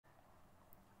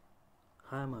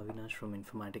Hi, I'm Avinash from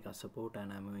Informatica Support,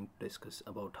 and I'm going to discuss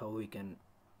about how we can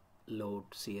load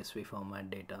CSV format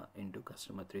data into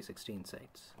Customer 360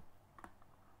 Insights.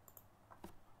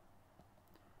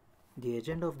 The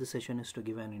agenda of the session is to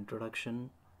give an introduction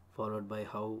followed by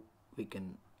how we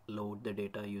can load the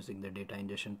data using the data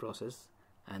ingestion process,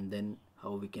 and then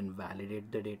how we can validate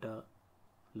the data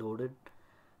loaded,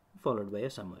 followed by a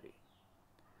summary.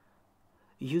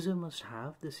 User must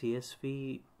have the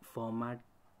CSV format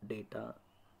data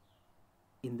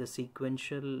in the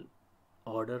sequential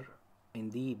order in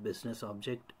the business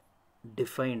object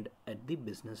defined at the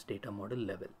business data model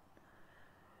level.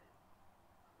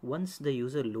 Once the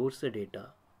user loads the data,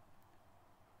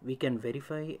 we can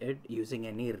verify it using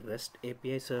any REST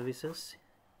API services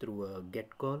through a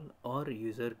GET call, or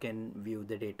user can view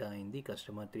the data in the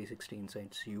Customer 360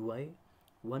 Insights UI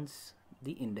once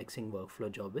the indexing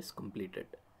workflow job is completed.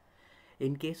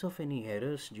 In case of any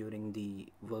errors during the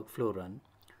workflow run,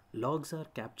 logs are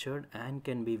captured and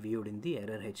can be viewed in the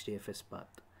error HDFS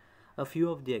path. A few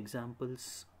of the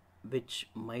examples which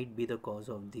might be the cause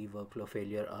of the workflow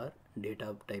failure are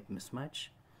data type mismatch,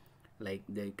 like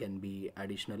there can be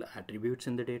additional attributes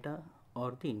in the data,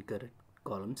 or the incorrect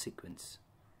column sequence.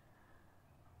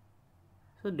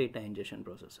 So data ingestion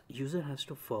process. User has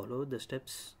to follow the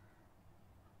steps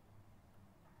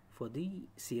for the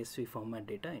CSV format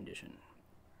data ingestion.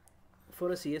 For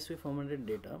a CSV formatted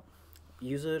data,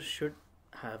 user should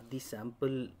have the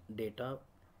sample data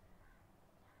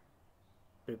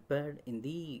prepared in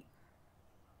the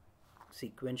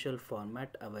sequential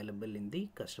format available in the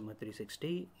Customer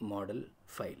 360 model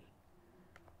file.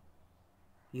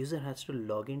 User has to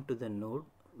log into the node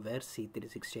where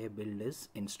C360i build is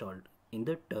installed in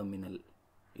the terminal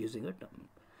using a terminal.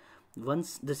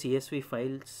 Once the CSV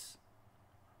files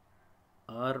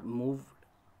are moved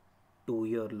to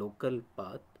your local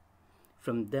path,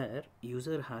 from there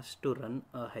user has to run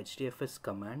a HDFS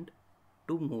command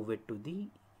to move it to the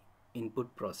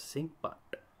input processing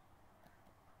part.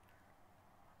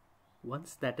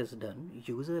 Once that is done,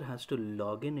 user has to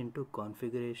log in into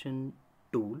configuration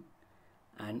tool,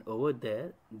 and over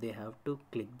there they have to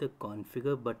click the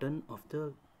configure button of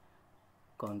the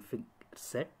config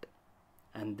set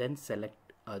and then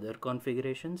select other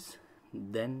configurations,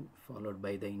 then followed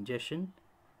by the ingestion,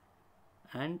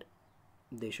 and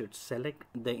they should select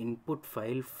the input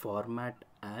file format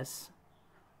as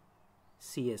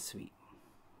CSV,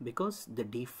 because the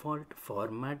default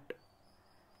format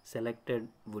selected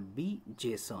would be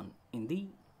JSON in the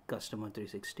Customer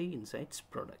 360 Insights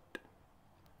product.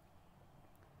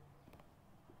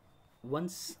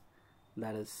 Once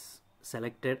that is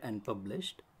selected and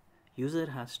published,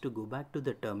 user has to go back to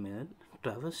the terminal,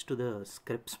 traverse to the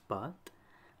scripts path,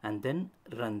 and then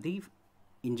run the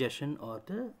ingestion or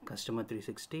the Customer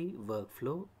 360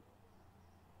 workflow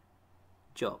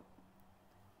job.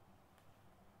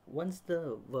 Once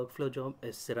the workflow job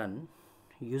is run,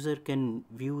 user can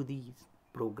view the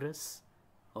progress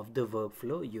of the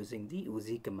workflow using the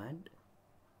UZI command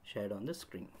shared on the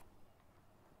screen.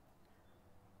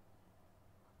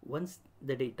 Once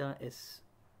the data is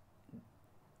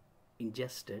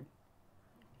ingested,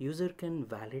 user can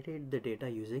validate the data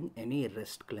using any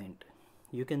REST client.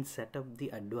 You can set up the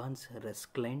advanced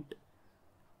REST client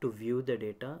to view the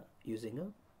data using a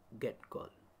GET call.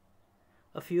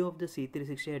 A few of the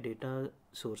C360i data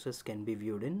sources can be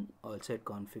viewed in all-site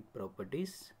config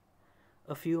properties.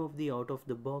 A few of the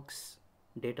out-of-the-box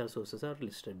data sources are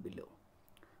listed below.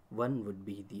 1 would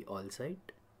be the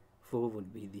all-site, 4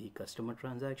 would be the customer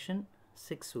transaction,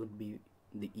 6 would be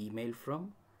the email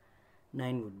from,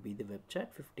 9 would be the web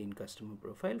chat, 15 customer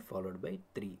profile, followed by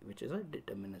 3, which is a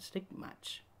deterministic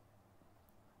match.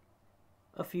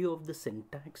 A few of the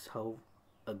syntax how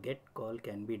a get call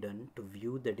can be done to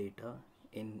view the data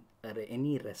in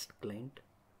any REST client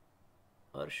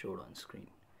are showed on screen.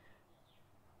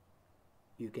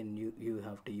 You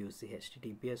have to use the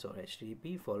HTTPS or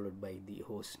HTTP followed by the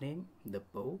host name, the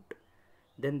port,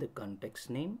 then the context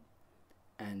name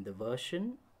and the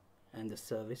version and the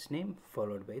service name,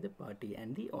 followed by the party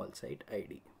and the all-site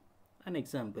ID. An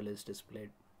example is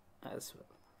displayed as well.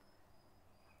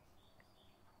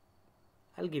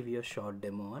 I'll give you a short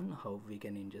demo on how we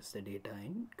can ingest the data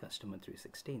in Customer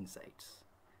 360 Insights.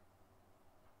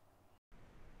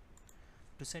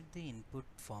 To set the input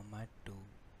format to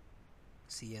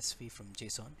CSV from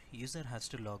JSON, user has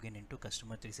to log in into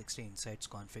Customer 360 Insights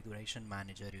Configuration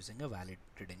Manager using a valid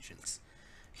credentials.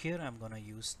 Here I'm gonna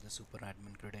use the super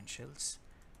admin credentials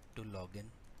to log in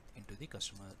into the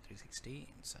Customer 360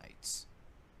 Insights.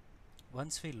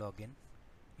 Once we log in,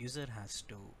 user has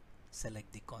to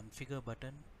select the configure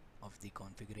button of the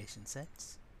configuration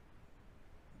sets,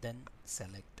 Then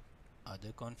select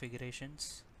other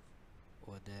configurations.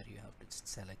 Over there you have to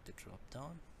select the drop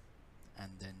down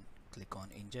and then click on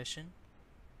ingestion.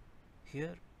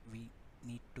 Here we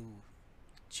need to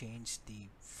change the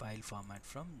file format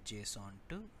from JSON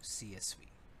to CSV,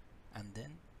 and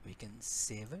then we can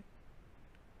save it.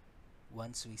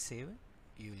 Once we save it,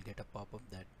 you will get a pop-up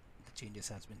that the changes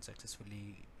has been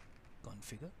successfully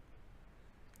configured,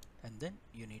 and then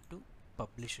you need to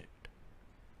publish it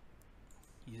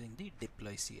using the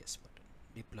deploy CS button.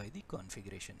 Deploy the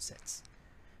configuration sets.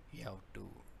 You have to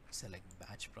select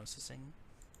batch processing,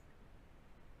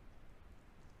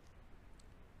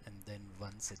 and then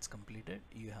once it's completed,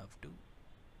 you have to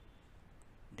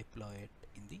deploy it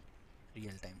in the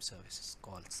real-time services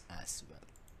calls as well.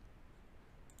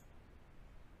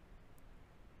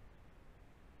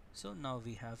 So now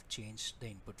we have changed the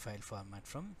input file format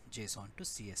from JSON to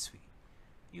CSV.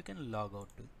 You can log out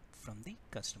from the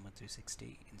Customer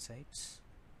 360 Insights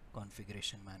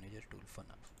Configuration Manager tool for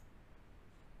now.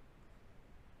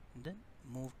 Then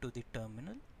move to the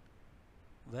terminal,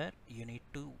 where you need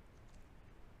to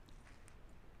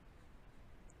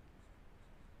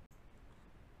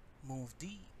move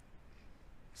the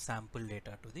sample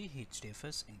data to the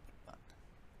HDFS input path.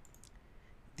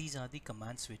 These are the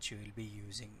commands which you will be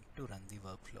using to run the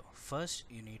workflow. First,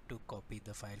 you need to copy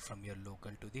the file from your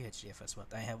local to the HDFS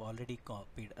path. I have already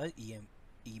copied a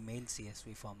email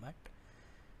CSV format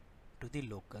to the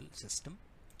local system,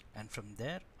 and from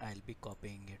there I'll be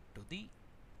copying it to the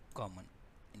common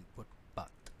input path.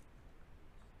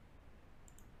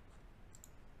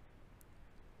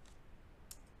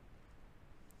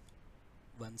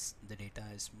 Once the data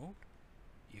is moved,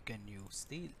 you can use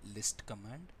the list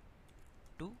command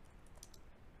to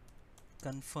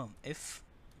confirm if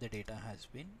the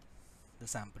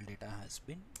sample data has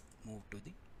been moved to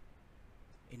the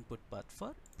input path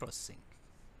for processing.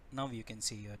 Now you can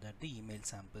see here that the email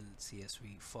sample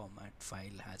CSV format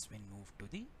file has been moved to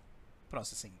the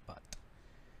processing path.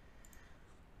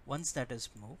 Once that is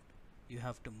moved, you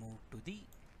have to move to the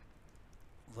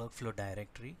workflow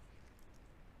directory,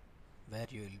 where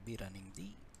you will be running the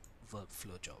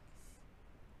workflow job.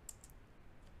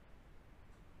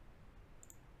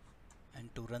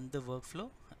 And to run the workflow,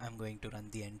 I'm going to run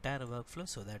the entire workflow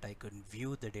so that I can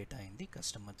view the data in the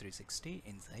Customer 360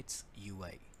 Insights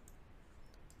UI.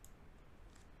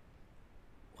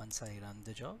 Once I run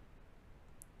the job,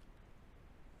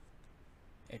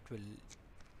 it will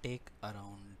take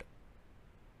around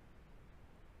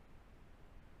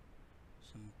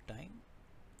some time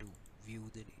to view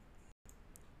the data.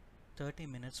 30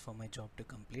 minutes for my job to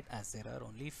complete, as there are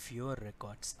only fewer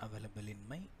records available in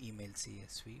my email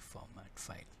CSV format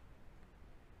file.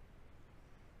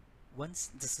 Once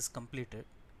this is completed,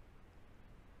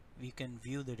 we can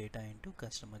view the data into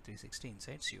Customer 360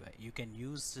 Insights UI. You can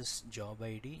use this job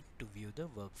ID to view the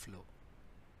workflow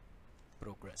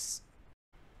progress.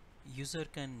 User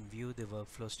can view the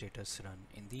workflow status run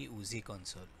in the Uzi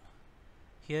console.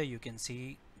 Here you can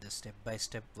see the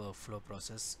step-by-step workflow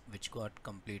process which got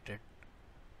completed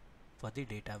for the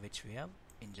data which we have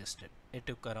ingested. It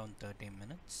took around 30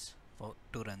 minutes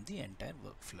to run the entire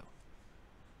workflow.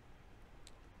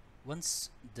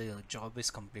 Once the job is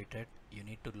completed, you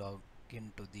need to log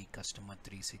into the Customer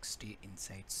 360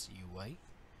 Insights UI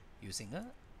using a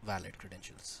valid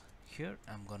credentials. Here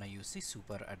I'm gonna use the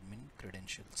super admin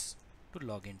credentials to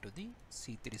log into the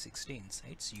C360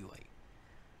 Insights UI.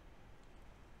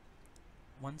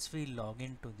 Once we log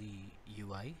into the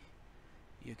UI,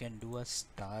 you can do a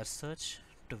star search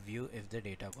to view if the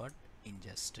data got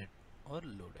ingested or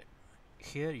loaded.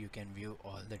 Here you can view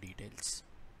all the details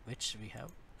which we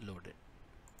have loaded.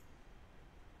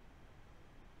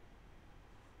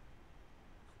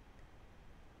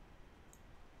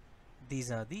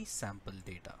 These are the sample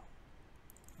data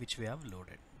which we have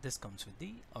loaded. This comes with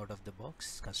the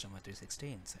out-of-the-box Customer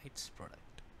 360 Insights product.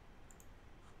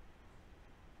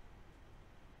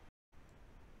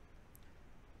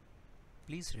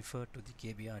 Please refer to the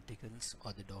KB articles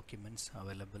or the documents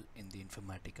available in the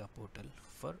Informatica portal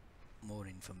for more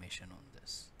information on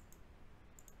this.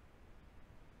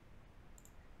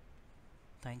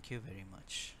 Thank you very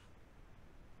much.